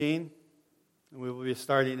And we will be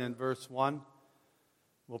starting in verse 1.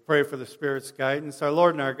 We'll pray for the Spirit's guidance. Our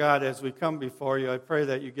Lord and our God, as we come before you, I pray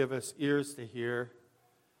that you give us ears to hear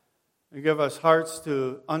and give us hearts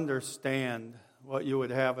to understand what you would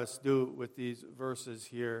have us do with these verses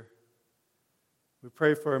here. We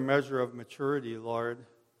pray for a measure of maturity, Lord.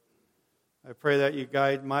 I pray that you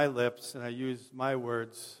guide my lips and I use my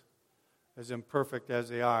words, as imperfect as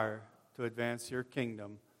they are, to advance your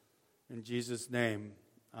kingdom. In Jesus' name,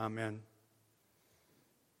 amen.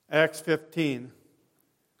 Acts 15.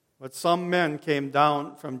 But some men came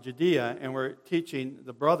down from Judea and were teaching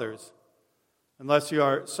the brothers, unless you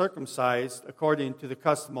are circumcised according to the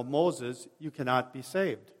custom of Moses, you cannot be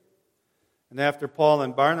saved. And after Paul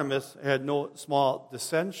and Barnabas had no small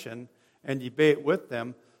dissension and debate with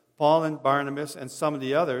them, Paul and Barnabas and some of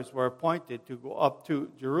the others were appointed to go up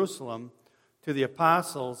to Jerusalem to the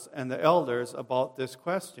apostles and the elders about this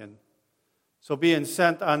question. So being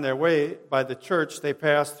sent on their way by the church, they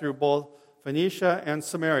passed through both Phoenicia and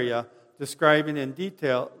Samaria, describing in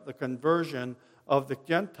detail the conversion of the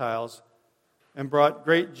Gentiles, and brought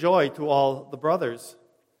great joy to all the brothers.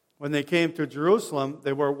 When they came to Jerusalem,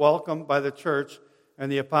 they were welcomed by the church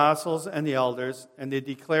and the apostles and the elders, and they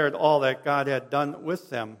declared all that God had done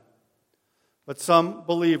with them. But some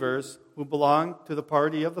believers who belonged to the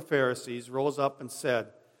party of the Pharisees rose up and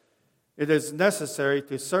said, "It is necessary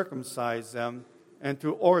to circumcise them and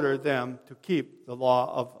to order them to keep the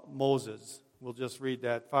law of Moses." We'll just read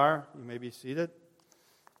that far. You may be seated.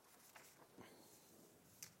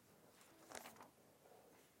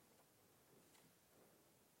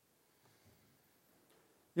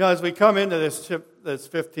 You know, as we come into this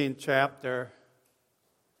 15th chapter,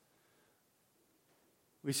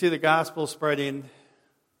 we see the gospel spreading.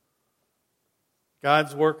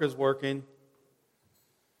 God's work is working.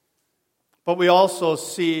 But we also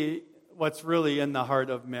see what's really in the heart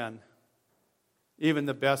of men, even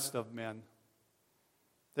the best of men.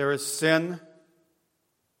 There is sin.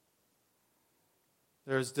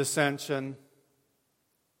 There is dissension.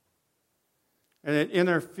 And it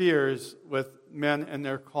interferes with men and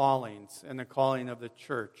their callings and the calling of the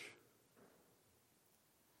church.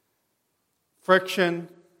 Friction,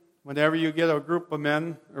 whenever you get a group of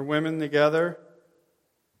men or women together,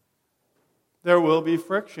 there will be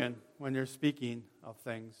friction when you're speaking of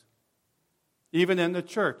things. Even in the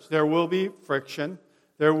church, there will be friction.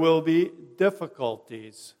 There will be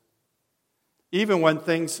difficulties. Even when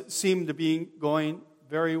things seem to be going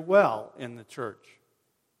very well in the church.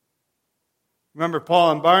 Remember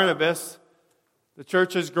Paul and Barnabas, the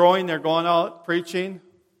church is growing, they're going out preaching.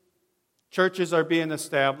 Churches are being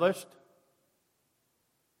established.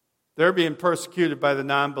 They're being persecuted by the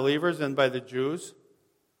non-believers and by the Jews.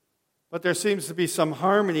 But there seems to be some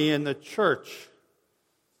harmony in the church.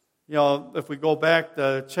 You know, if we go back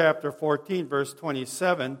to chapter 14, verse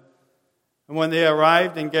 27, and when they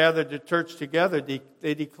arrived and gathered the church together,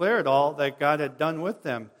 they declared all that God had done with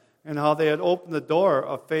them, and how they had opened the door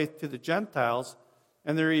of faith to the Gentiles,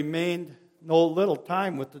 and they remained no little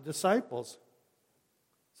time with the disciples.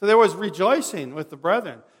 So there was rejoicing with the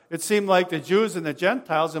brethren. It seemed like the Jews and the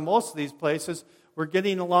Gentiles in most of these places were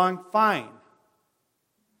getting along fine.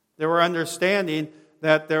 They were understanding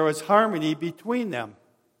that there was harmony between them,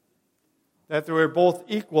 that they were both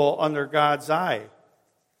equal under God's eye.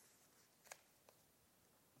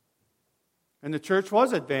 And the church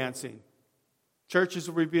was advancing.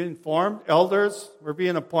 Churches were being formed. Elders were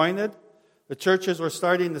being appointed. The churches were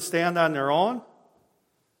starting to stand on their own.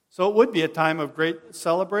 So it would be a time of great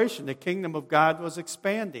celebration. The kingdom of God was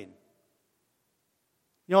expanding.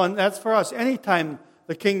 You know, and that's for us. Anytime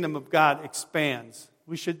the kingdom of God expands,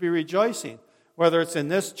 we should be rejoicing. Whether it's in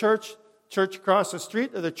this church, church across the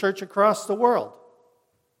street, or the church across the world.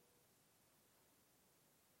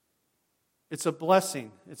 It's a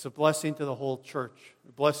blessing. It's a blessing to the whole church.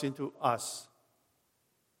 A blessing to us.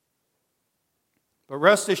 But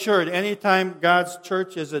rest assured, anytime God's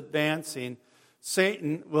church is advancing,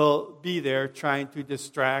 Satan will be there trying to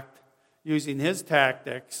distract, using his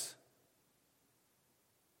tactics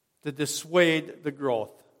to dissuade the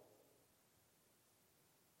growth.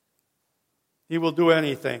 He will do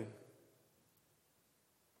anything.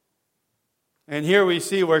 And here we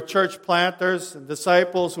see where church planters and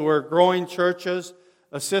disciples who are growing churches,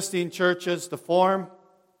 assisting churches to form,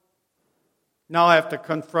 now have to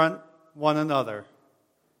confront one another.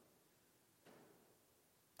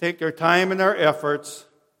 Take their time and their efforts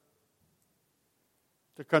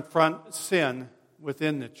to confront sin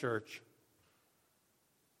within the church,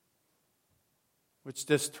 which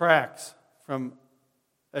distracts from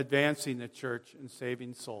advancing the church and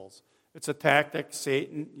saving souls. It's a tactic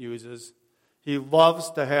Satan uses. He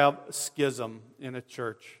loves to have schism in a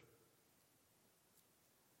church.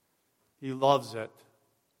 He loves it.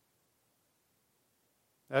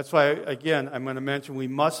 That's why, again, I'm going to mention we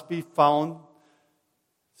must be found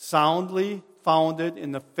soundly founded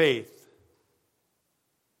in the faith.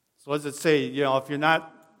 So what does it say? If you're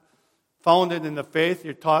not founded in the faith,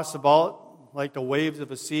 you're tossed about like the waves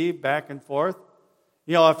of a sea, back and forth.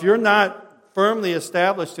 If you're not firmly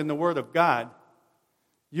established in the Word of God,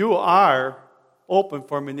 you are open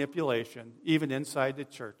for manipulation, even inside the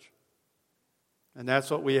church. And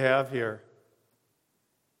that's what we have here.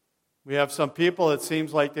 We have some people, it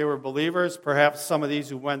seems like they were believers. Perhaps some of these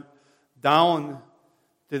who went down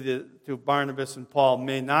to Barnabas and Paul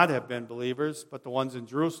may not have been believers, but the ones in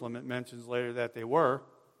Jerusalem, it mentions later that they were.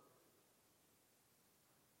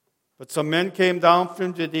 But some men came down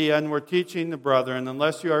from Judea and were teaching the brethren,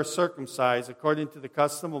 unless you are circumcised according to the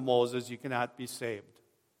custom of Moses, you cannot be saved.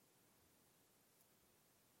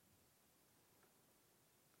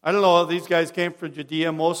 I don't know, these guys came from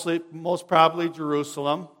Judea, most probably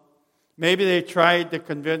Jerusalem. Maybe they tried to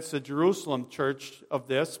convince the Jerusalem church of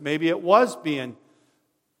this. Maybe it was being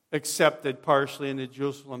accepted partially in the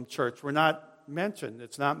Jerusalem church. We're not mentioned.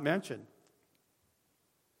 It's not mentioned.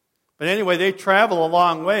 But anyway, they travel a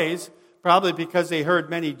long ways, probably because they heard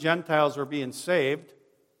many Gentiles were being saved.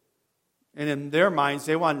 And in their minds,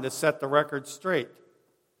 they wanted to set the record straight.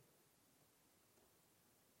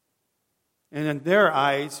 And in their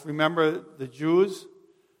eyes, remember the Jews,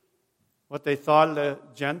 what they thought of the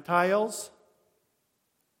Gentiles?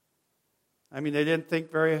 I mean, they didn't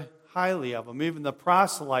think very highly of them. Even the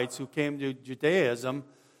proselytes who came to Judaism,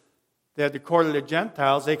 they had the court of the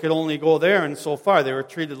Gentiles. They could only go there, and so far they were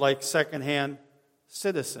treated like second-hand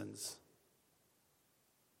citizens.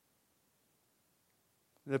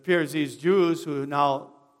 It appears these Jews who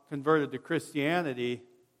now converted to Christianity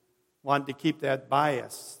wanted to keep that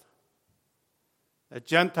bias. That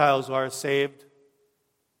Gentiles who are saved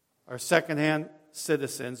are second-hand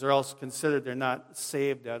citizens, or else considered they're not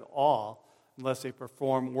saved at all unless they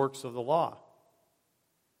perform works of the law.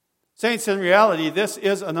 Saints, in reality, this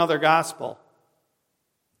is another gospel,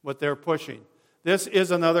 what they're pushing. This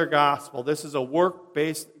is another gospel. This is a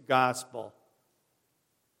work-based gospel.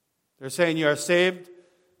 They're saying you are saved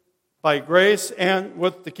by grace and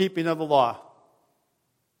with the keeping of the law.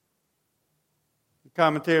 The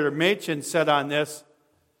commentator Machen said on this,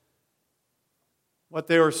 what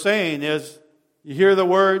they were saying is, you hear the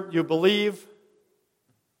word, you believe,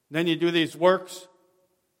 then you do these works,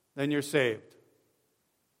 then you're saved.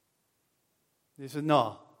 He said,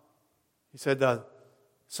 no. He said, the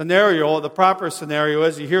proper scenario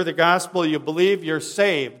is you hear the gospel, you believe, you're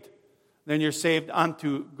saved. Then you're saved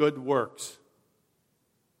unto good works.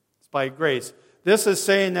 It's by grace. This is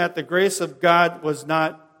saying that the grace of God was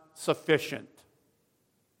not sufficient.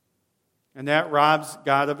 And that robs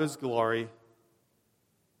God of His glory.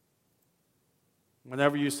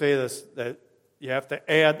 Whenever you say this, that you have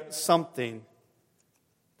to add something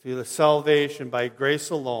to the salvation by grace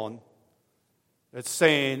alone, it's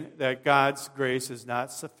saying that God's grace is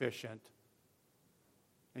not sufficient.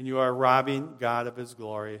 And you are robbing God of His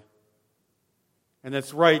glory. And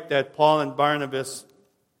it's right that Paul and Barnabas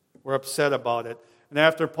were upset about it. And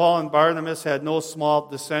after Paul and Barnabas had no small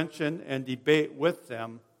dissension and debate with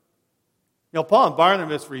them, Paul and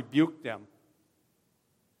Barnabas rebuked them.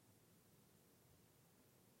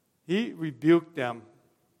 He rebuked them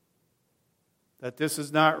that this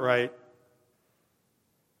is not right.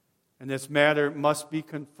 And this matter must be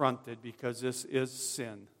confronted because this is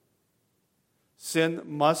sin. Sin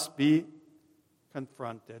must be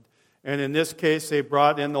confronted. And in this case, they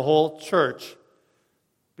brought in the whole church.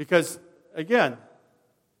 Because, again,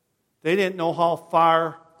 they didn't know how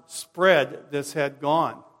far spread this had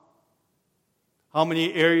gone. How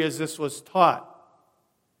many areas this was taught.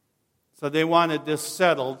 So they wanted this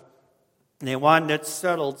settled. And they wanted it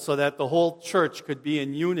settled so that the whole church could be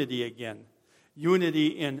in unity again. Unity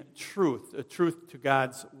in truth, a truth to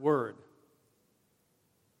God's Word.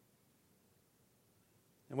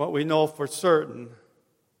 And what we know for certain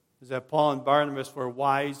is that Paul and Barnabas were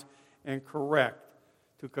wise and correct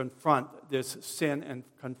to confront this sin and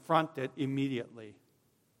confront it immediately.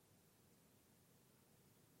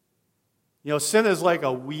 Sin is like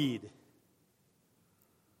a weed.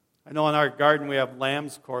 I know in our garden we have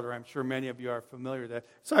lamb's quarter. I'm sure many of you are familiar with that. It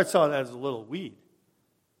starts out as a little weed.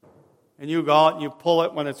 And you go out and you pull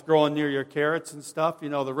it when it's growing near your carrots and stuff.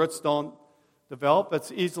 The roots don't develop.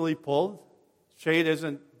 It's easily pulled. Shade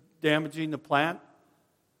isn't damaging the plant.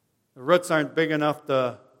 The roots aren't big enough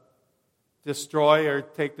to destroy or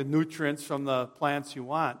take the nutrients from the plants you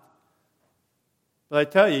want. But I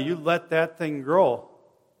tell you, you let that thing grow.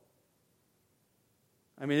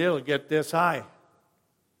 I mean, it'll get this high.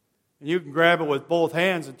 And you can grab it with both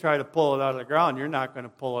hands and try to pull it out of the ground. You're not going to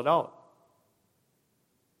pull it out.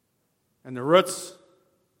 And the roots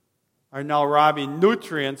are now robbing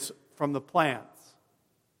nutrients from the plants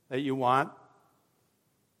that you want.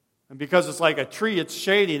 And because it's like a tree, it's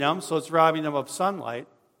shading them, so it's robbing them of sunlight.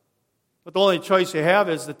 But the only choice you have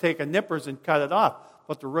is to take a nippers and cut it off.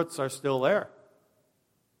 But the roots are still there.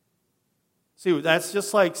 See, that's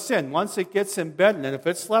just like sin. Once it gets embedded, and if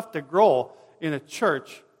it's left to grow in a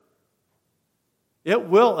church, it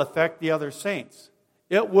will affect the other saints.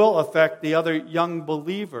 It will affect the other young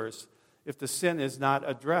believers if the sin is not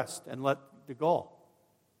addressed and let go.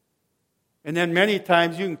 And then many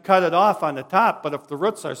times you can cut it off on the top, but if the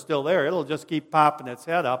roots are still there, it'll just keep popping its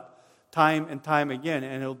head up time and time again,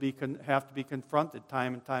 and it'll have to be confronted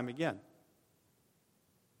time and time again.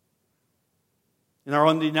 In our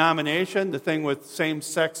own denomination, the thing with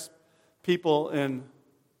same-sex people in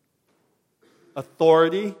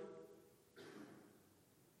authority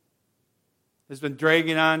has been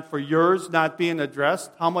dragging on for years, not being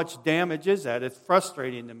addressed. How much damage is that? It's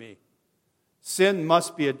frustrating to me. Sin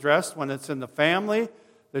must be addressed when it's in the family,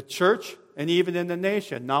 the church, and even in the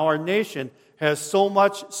nation. Now our nation has so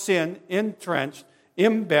much sin entrenched,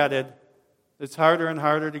 embedded, it's harder and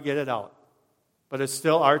harder to get it out. But it's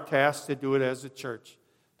still our task to do it as a church,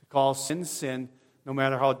 to call sin, sin, no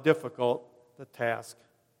matter how difficult the task.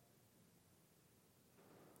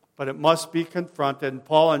 But it must be confronted. And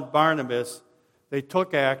Paul and Barnabas, they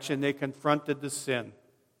took action. They confronted the sin.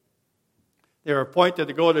 They were appointed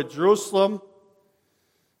to go to Jerusalem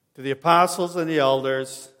to the apostles and the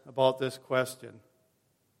elders about this question.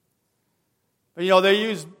 But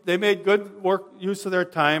they made good use of their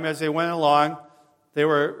time as they went along. They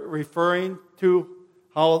were referring to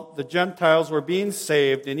how the Gentiles were being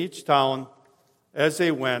saved in each town as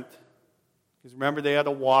they went. Because remember, they had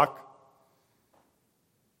to walk.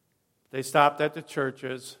 They stopped at the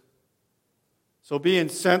churches. So being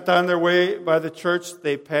sent on their way by the church,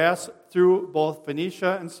 they passed through both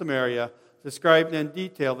Phoenicia and Samaria, described in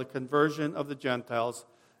detail the conversion of the Gentiles,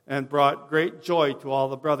 and brought great joy to all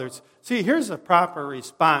the brothers. See, here's a proper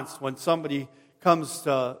response when somebody comes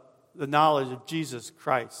to the knowledge of Jesus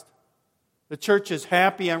Christ. The church is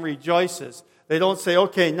happy and rejoices. They don't say,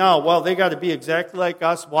 okay, now, well, they got to be exactly like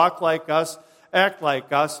us, walk like us, act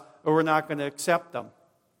like us, or we're not going to accept them.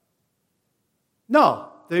 No,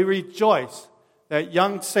 they rejoice that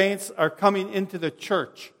young saints are coming into the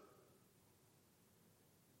church.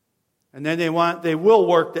 And then they will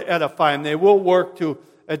work to edify them. They will work to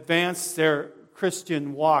advance their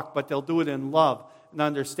Christian walk, but they'll do it in love and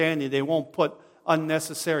understanding. They won't put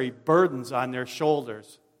unnecessary burdens on their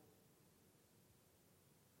shoulders.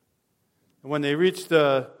 And when they reached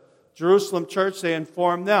the Jerusalem church, they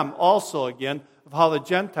informed them also again of how the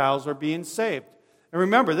Gentiles were being saved. And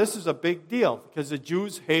remember, this is a big deal because the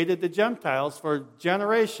Jews hated the Gentiles for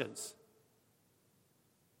generations.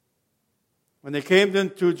 When they came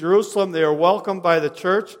into Jerusalem, they were welcomed by the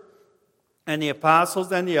church and the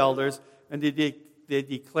apostles and the elders, and they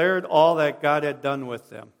declared all that God had done with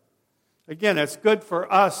them. Again, it's good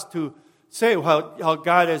for us to say how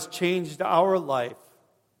God has changed our life,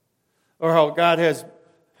 or how God has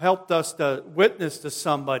helped us to witness to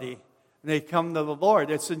somebody, and they come to the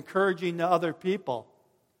Lord. It's encouraging to other people.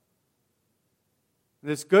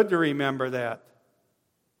 And it's good to remember that.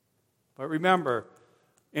 But remember,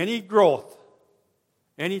 any growth,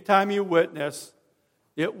 anytime you witness,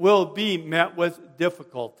 it will be met with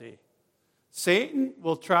difficulty. Satan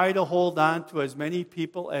will try to hold on to as many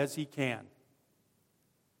people as he can.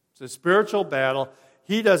 It's a spiritual battle.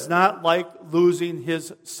 He does not like losing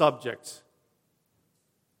his subjects.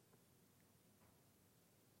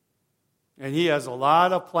 And he has a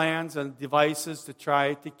lot of plans and devices to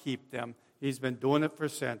try to keep them. He's been doing it for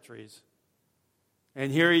centuries.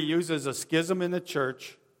 And here he uses a schism in the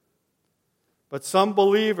church. But some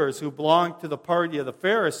believers who belonged to the party of the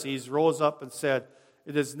Pharisees rose up and said,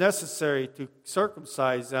 it is necessary to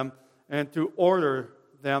circumcise them and to order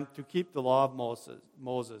them to keep the law of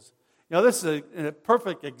Moses. You know, this is a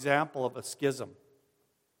perfect example of a schism.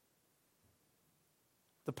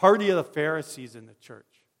 The party of the Pharisees in the church.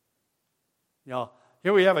 You know,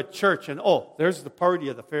 here we have a church, and there's the party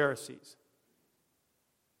of the Pharisees.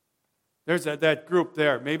 There's that group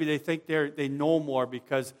there. Maybe they think they know more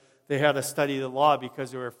because they had to study the law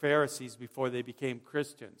because they were Pharisees before they became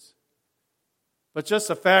Christians. But just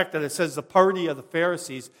the fact that it says the party of the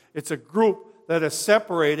Pharisees, it's a group that is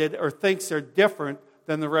separated or thinks they're different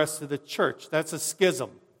than the rest of the church. That's a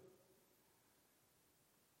schism.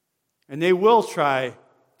 And they will try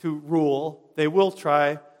to rule. They will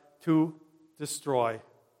try to destroy.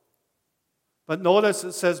 But notice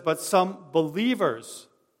it says, but some believers.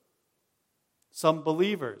 Some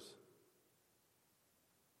believers.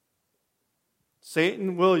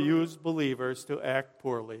 Satan will use believers to act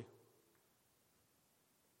poorly.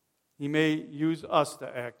 He may use us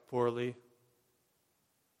to act poorly.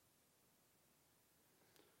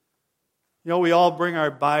 We all bring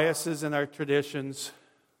our biases and our traditions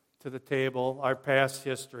to the table, our past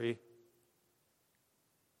history.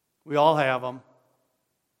 We all have them.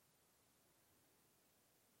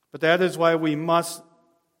 But that is why we must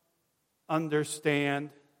understand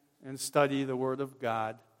and study the Word of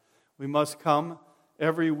God. We must come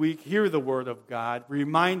every week, hear the Word of God,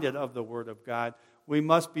 reminded of the Word of God. We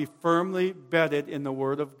must be firmly bedded in the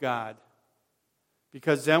Word of God,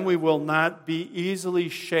 because then we will not be easily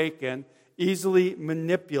shaken, easily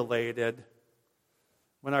manipulated,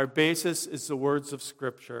 when our basis is the words of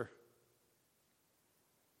Scripture.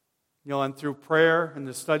 And through prayer and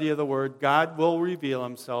the study of the Word, God will reveal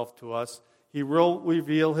Himself to us. He will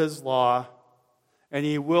reveal His law, and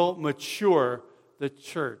He will mature the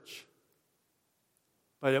church.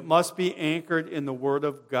 But it must be anchored in the Word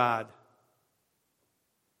of God.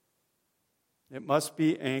 It must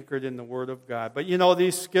be anchored in the Word of God. But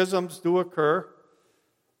these schisms do occur.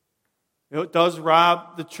 It does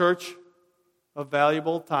rob the church of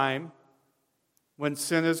valuable time. When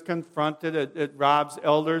sin is confronted, it robs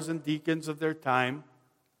elders and deacons of their time.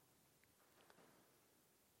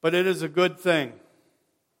 But it is a good thing,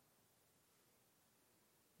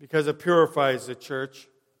 because it purifies the church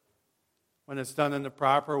when it's done in the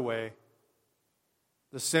proper way.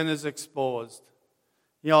 The sin is exposed.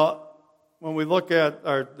 When we look at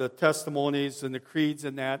the testimonies and the creeds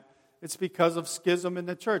and that, it's because of schism in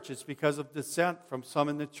the church. It's because of dissent from some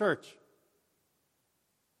in the church.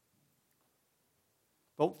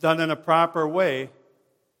 But done in a proper way,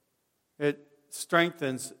 it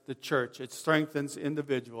strengthens the church. It strengthens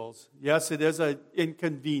individuals. Yes, it is an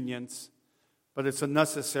inconvenience, but it's a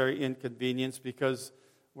necessary inconvenience, because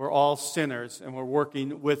we're all sinners and we're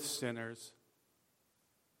working with sinners.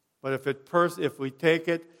 But if we take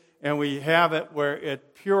it and we have it where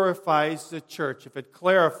it purifies the church, if it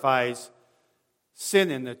clarifies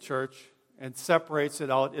sin in the church and separates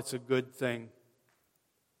it out, it's a good thing.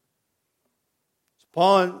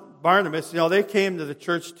 Paul and Barnabas, they came to the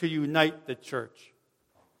church to unite the church,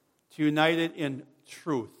 to unite it in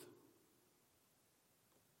truth.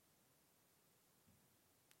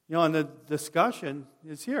 And the discussion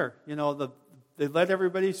is here. They let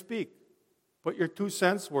everybody speak. Put your 2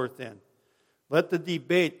 cents worth in. Let the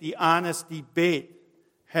debate, the honest debate,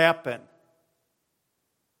 happen.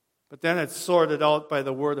 But then it's sorted out by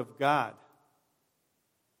the Word of God.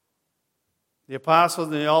 The apostles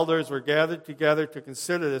and the elders were gathered together to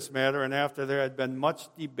consider this matter, and after there had been much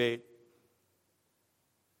debate,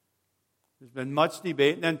 and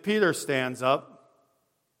then Peter stands up,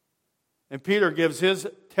 and Peter gives his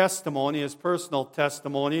testimony, his personal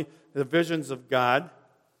testimony, the visions of God.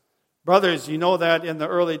 Brothers, you know that in the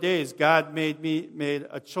early days God made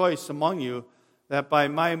a choice among you, that by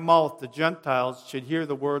my mouth the Gentiles should hear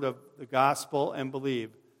the word of the gospel and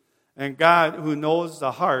believe. And God, who knows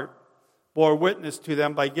the heart, bore witness to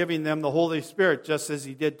them by giving them the Holy Spirit, just as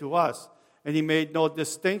He did to us. And He made no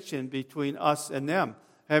distinction between us and them,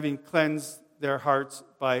 having cleansed their hearts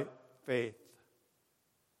by faith.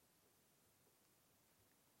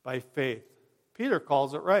 By faith. Peter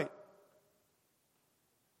calls it right.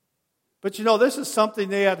 But this is something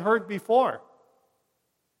they had heard before.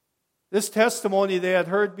 This testimony they had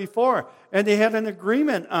heard before, and they had an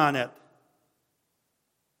agreement on it.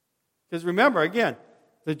 Because remember, again,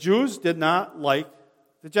 the Jews did not like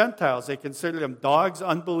the Gentiles. They considered them dogs,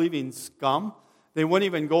 unbelieving scum. They wouldn't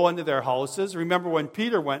even go into their houses. Remember when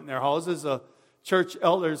Peter went in their houses, the church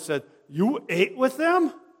elders said, "You ate with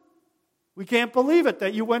them? We can't believe it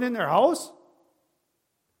that you went in their house."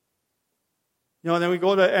 And then we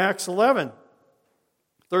go to Acts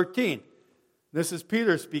 11:13. This is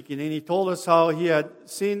Peter speaking, and he told us how he had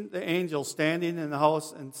seen the angel standing in the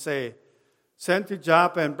house and say, "Send to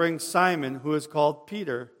Joppa and bring Simon, who is called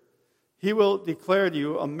Peter. He will declare to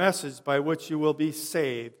you a message by which you will be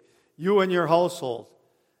saved, you and your household."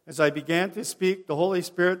 As I began to speak, the Holy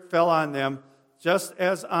Spirit fell on them, just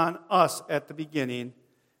as on us at the beginning.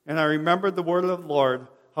 And I remembered the word of the Lord,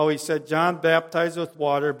 how He said, "John baptized with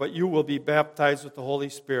water, but you will be baptized with the Holy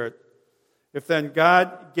Spirit." If then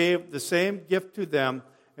God gave the same gift to them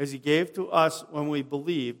as He gave to us when we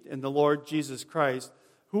believed in the Lord Jesus Christ,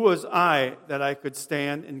 who was I that I could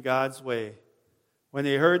stand in God's way? When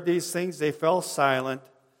they heard these things, they fell silent,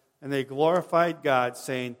 and they glorified God,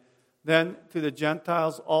 saying, then to the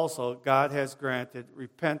Gentiles also God has granted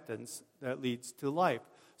repentance that leads to life.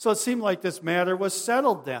 So it seemed like this matter was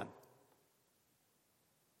settled then.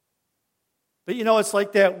 But it's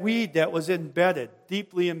like that weed that was embedded,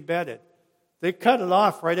 deeply embedded. They cut it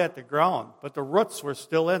off right at the ground, but the roots were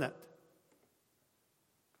still in it.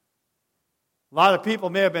 A lot of people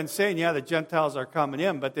may have been saying, yeah, the Gentiles are coming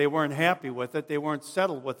in, but they weren't happy with it. They weren't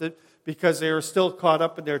settled with it because they were still caught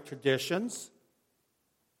up in their traditions.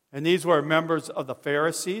 And these were members of the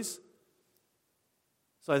Pharisees.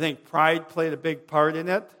 So I think pride played a big part in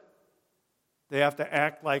it. They have to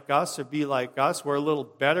act like us or be like us. We're a little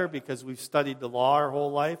better because we've studied the law our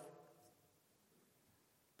whole life.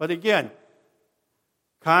 But again,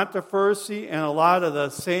 controversy and a lot of the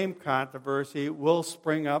same controversy will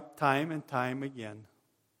spring up time and time again.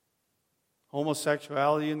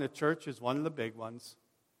 Homosexuality in the church is one of the big ones.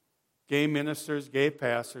 Gay ministers, gay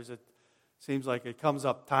pastors, it seems like it comes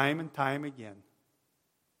up time and time again.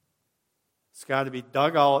 It's got to be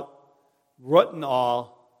dug out, root and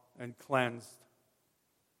all, and cleansed.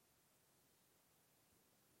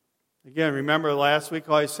 Again, remember last week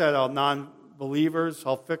how I said how non-believers,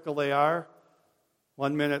 how fickle they are?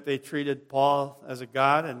 One minute they treated Paul as a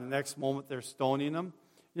god, and the next moment they're stoning him.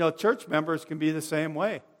 Church members can be the same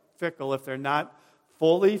way, fickle, if they're not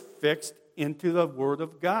fully fixed into the Word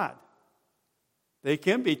of God. They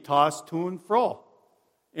can be tossed to and fro.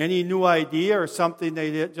 Any new idea or something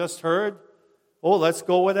they just heard, let's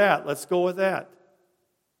go with that, let's go with that.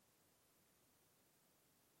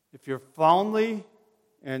 If you're fondly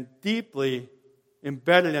and deeply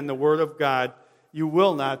embedded in the Word of God, you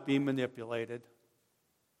will not be manipulated.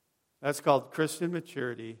 That's called Christian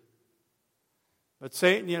maturity. But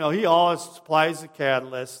Satan, he always supplies the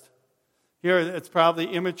catalyst. Here, it's probably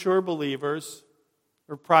immature believers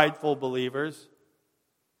or prideful believers.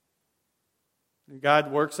 And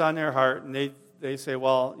God works on their heart, and they say,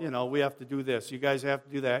 well, we have to do this. You guys have to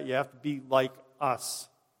do that. You have to be like us.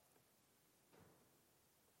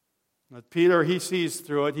 But Peter, he sees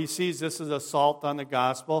through it. He sees this as assault on the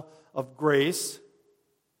gospel of grace.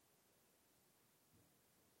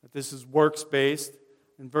 That this is works-based.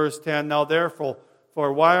 In verse 10, now therefore,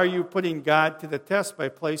 for why are you putting God to the test by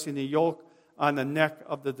placing a yoke on the neck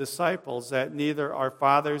of the disciples that neither our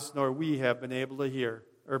fathers nor we have been able to hear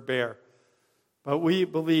or bear? But we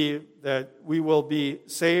believe that we will be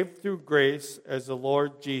saved through grace as the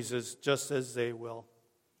Lord Jesus, just as they will.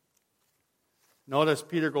 Notice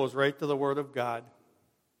Peter goes right to the Word of God.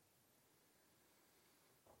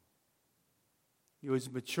 He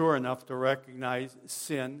was mature enough to recognize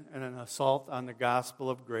sin and an assault on the gospel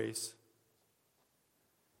of grace.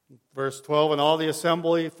 Verse 12, and all the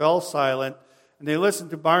assembly fell silent, and they listened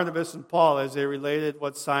to Barnabas and Paul as they related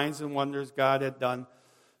what signs and wonders God had done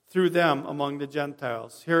through them among the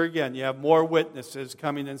Gentiles. Here again, you have more witnesses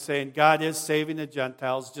coming and saying, God is saving the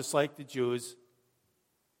Gentiles just like the Jews,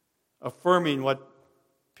 affirming what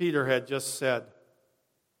Peter had just said.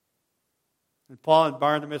 And Paul and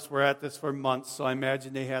Barnabas were at this for months, so I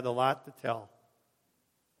imagine they had a lot to tell.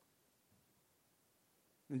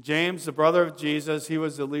 And James, the brother of Jesus, he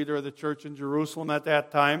was the leader of the church in Jerusalem at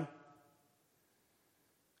that time.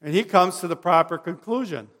 And he comes to the proper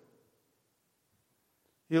conclusion.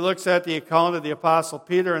 He looks at the account of the Apostle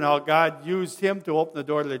Peter and how God used him to open the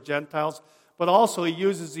door to the Gentiles, but also he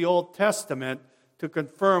uses the Old Testament to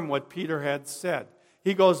confirm what Peter had said.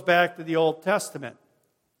 He goes back to the Old Testament.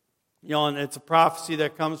 And it's a prophecy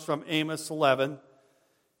that comes from Amos 11.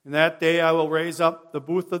 In that day I will raise up the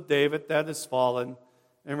booth of David that is fallen,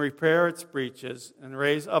 and repair its breaches, and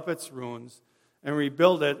raise up its ruins, and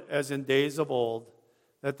rebuild it as in days of old,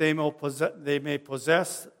 that they may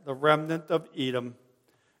possess the remnant of Edom,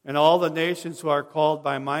 and all the nations who are called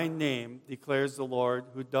by my name, declares the Lord,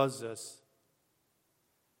 who does this.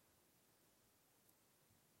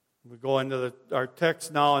 We go into our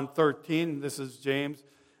text now in 13. This is James.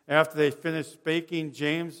 After they finished speaking,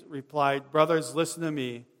 James replied, brothers, listen to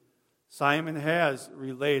me. Simon has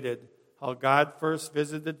related how God first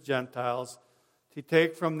visited the Gentiles to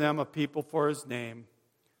take from them a people for his name.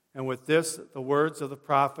 And with this, the words of the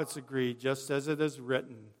prophets agree, just as it is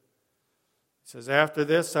written. He says, after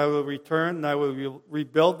this I will return, and I will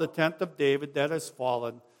rebuild the tent of David that has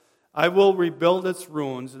fallen. I will rebuild its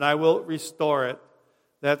ruins, and I will restore it,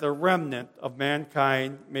 that the remnant of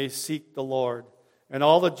mankind may seek the Lord, and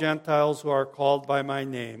all the Gentiles who are called by my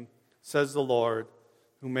name, says the Lord,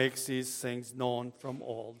 who makes these things known from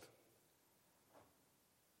old.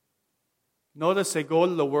 Notice they go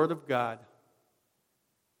to the Word of God.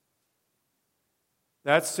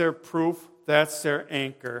 That's their proof. That's their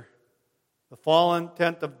anchor. The fallen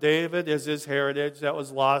tent of David is his heritage that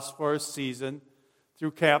was lost for a season.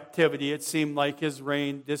 Through captivity, it seemed like his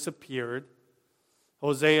reign disappeared.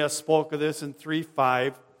 Hosea spoke of this in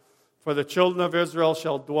 3:5. For the children of Israel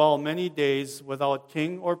shall dwell many days without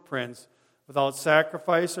king or prince, without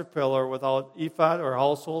sacrifice or pillar, without ephod or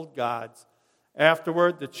household gods.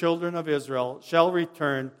 Afterward, the children of Israel shall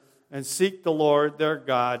return and seek the Lord their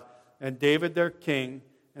God and David their king,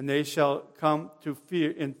 and they shall come to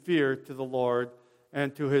fear to the Lord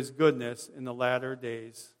and to his goodness in the latter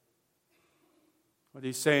days. What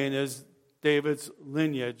he's saying is David's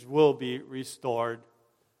lineage will be restored.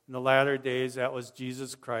 In the latter days, that was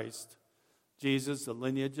Jesus Christ. Jesus, the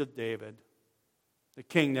lineage of David, the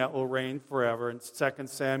king that will reign forever. In 2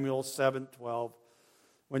 Samuel 7:12,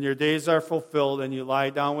 when your days are fulfilled and you lie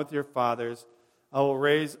down with your fathers, I will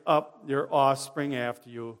raise up your offspring after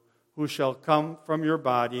you, who shall come from your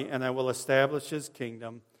body, and I will establish his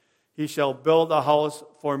kingdom. He shall build a house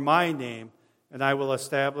for my name, and I will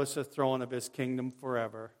establish the throne of his kingdom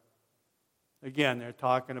forever. Again, they're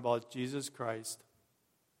talking about Jesus Christ.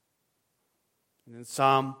 And in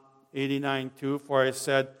Psalm 89:2, for I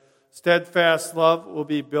said, steadfast love will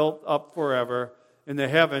be built up forever in the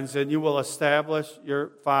heavens, and you will establish your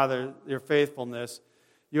faithfulness.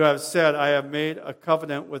 You have said, I have made a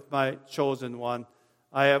covenant with my chosen one.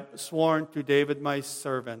 I have sworn to David my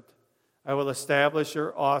servant. I will establish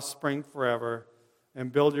your offspring forever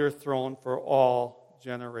and build your throne for all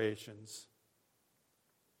generations.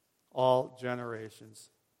 All generations.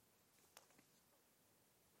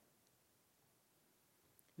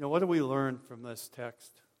 You know, what do we learn from this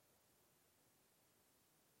text?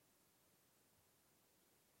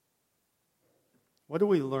 What do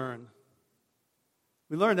we learn?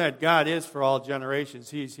 We learn that God is for all generations.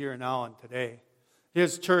 He's here now and today.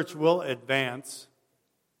 His church will advance,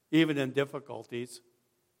 even in difficulties.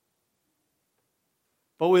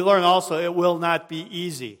 But we learn also it will not be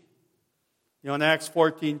easy. You know, in Acts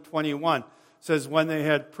 14:21, it says, when they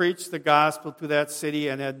had preached the gospel to that city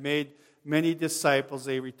and had made many disciples,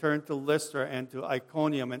 they returned to Lystra and to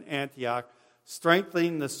Iconium and Antioch,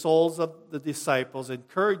 strengthening the souls of the disciples,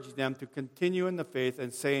 encouraging them to continue in the faith,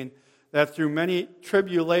 and saying that through many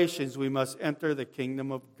tribulations we must enter the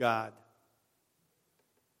kingdom of God.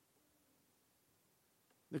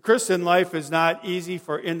 The Christian life is not easy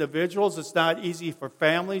for individuals. It's not easy for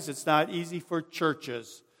families. It's not easy for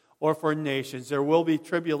churches or for nations. There will be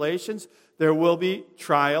tribulations. There will be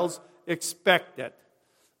trials. Expect it.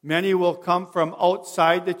 Many will come from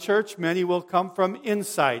outside the church. Many will come from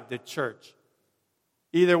inside the church.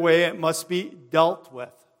 Either way, it must be dealt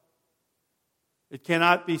with. It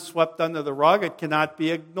cannot be swept under the rug. It cannot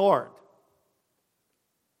be ignored.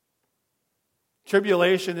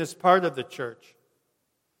 Tribulation is part of the church.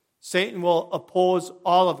 Satan will oppose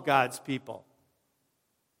all of God's people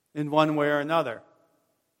in one way or another.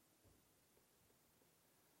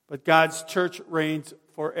 But God's church reigns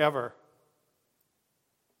forever.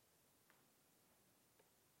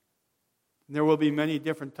 And there will be many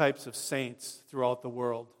different types of saints throughout the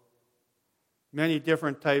world. Many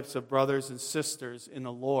different types of brothers and sisters in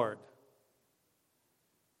the Lord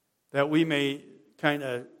that we may kind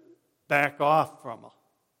of back off from.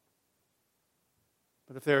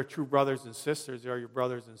 But if they are true brothers and sisters, they are your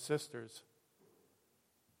brothers and sisters.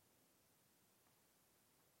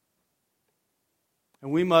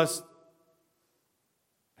 And we must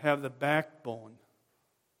have the backbone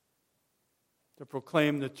to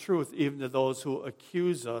proclaim the truth even to those who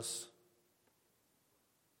accuse us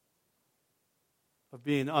of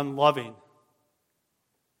being unloving,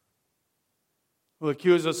 who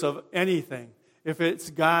accuse us of anything. If it's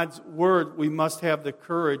God's word, we must have the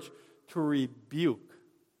courage to rebuke.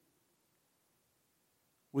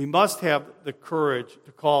 We must have the courage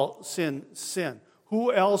to call sin, sin.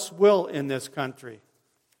 Who else will in this country?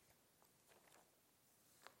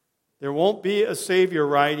 There won't be a Savior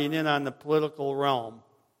riding in on the political realm.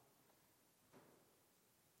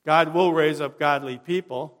 God will raise up godly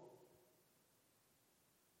people,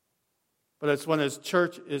 but it's when His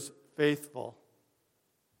church is faithful.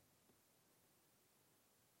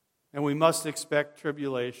 And we must expect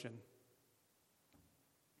tribulation.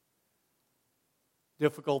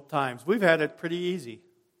 Difficult times. We've had it pretty easy.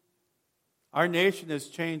 Our nation is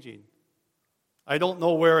changing. I don't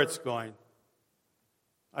know where it's going.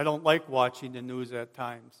 I don't like watching the news at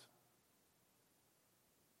times.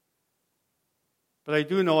 But I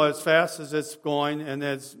do know as fast as it's going, and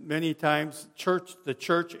as many times the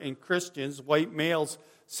church and Christians, white males,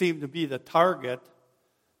 seem to be the target,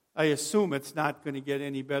 I assume it's not going to get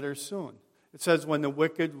any better soon. It says, when the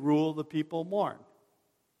wicked rule, the people mourn.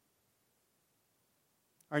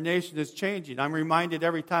 Our nation is changing. I'm reminded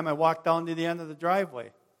every time I walk down to the end of the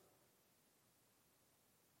driveway.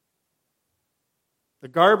 The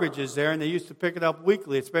garbage is there, and they used to pick it up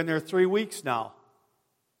weekly. It's been there 3 weeks now.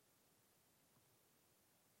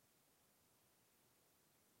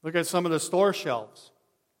 Look at some of the store shelves.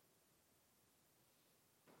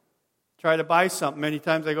 Try to buy something. Many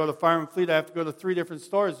times I go to Farm and Fleet, I have to go to 3 different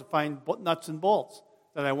stores to find nuts and bolts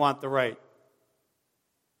that I want the right.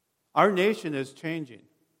 Our nation is changing.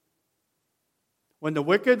 When the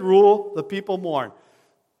wicked rule, the people mourn.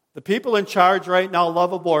 The people in charge right now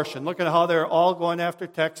love abortion. Look at how they're all going after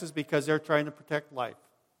Texas because they're trying to protect life.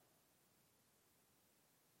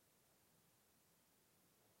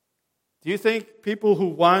 Do you think people who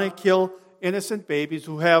want to kill innocent babies,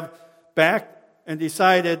 who have backed and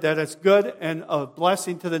decided that it's good and a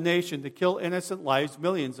blessing to the nation to kill innocent lives,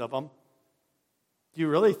 millions of them, do you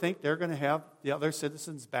really think they're going to have the other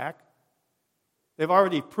citizens back? They've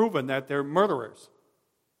already proven that they're murderers,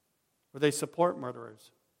 or they support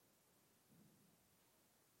murderers.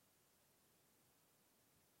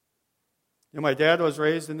 You know, my dad was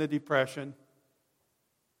raised in the Depression,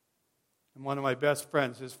 and one of my best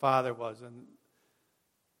friends, his father was. And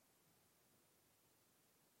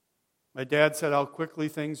my dad said how quickly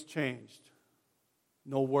things changed.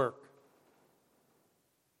 No work.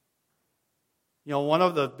 You know, one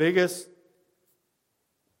of the biggest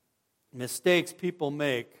mistakes people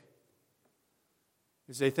make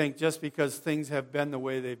is they think just because things have been the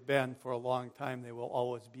way they've been for a long time, they will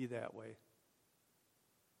always be that way.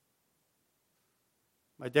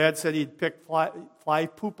 My dad said he'd pick fly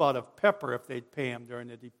poop out of pepper if they'd pay him during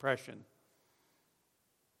the Depression.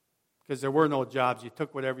 Because there were no jobs. You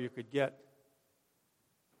took whatever you could get.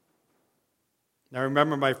 And I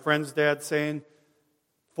remember my friend's dad saying,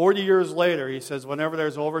 40 years later, he says, whenever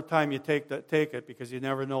there's overtime, you take it because you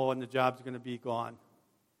never know when the job's going to be gone.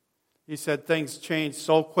 He said things changed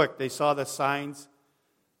so quick. They saw the signs,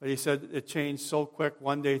 but he said it changed so quick.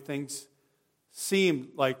 One day things seemed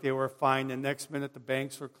like they were fine. The next minute the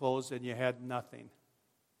banks were closed and you had nothing.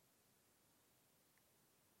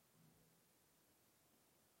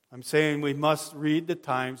 I'm saying we must read the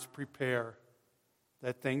times, prepare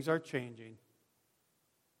that things are changing.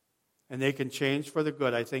 And they can change for the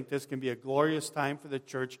good. I think this can be a glorious time for the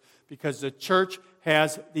church because the church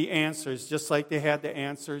has the answers, just like they had the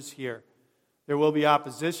answers here. There will be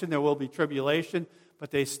opposition, there will be tribulation,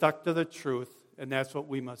 but they stuck to the truth, and that's what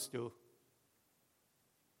we must do.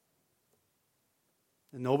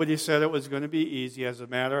 And nobody said it was going to be easy. As a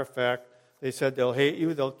matter of fact, they said they'll hate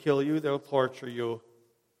you, they'll kill you, they'll torture you.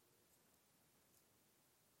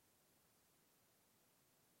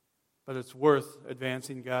 But it's worth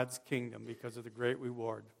advancing God's kingdom because of the great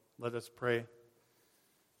reward. Let us pray.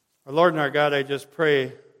 Our Lord and our God, I just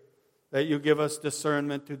pray that you give us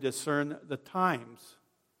discernment to discern the times.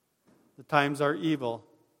 The times are evil,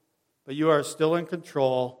 but you are still in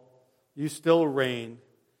control. You still reign,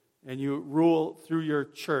 and you rule through your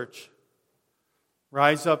church.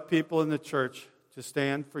 Rise up, people in the church, to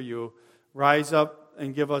stand for you. Rise up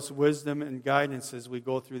and give us wisdom and guidance as we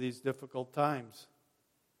go through these difficult times.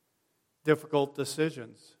 Difficult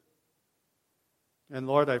decisions. And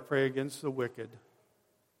Lord, I pray against the wicked.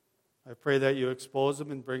 I pray that you expose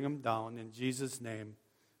them and bring them down. In Jesus' name,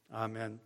 amen.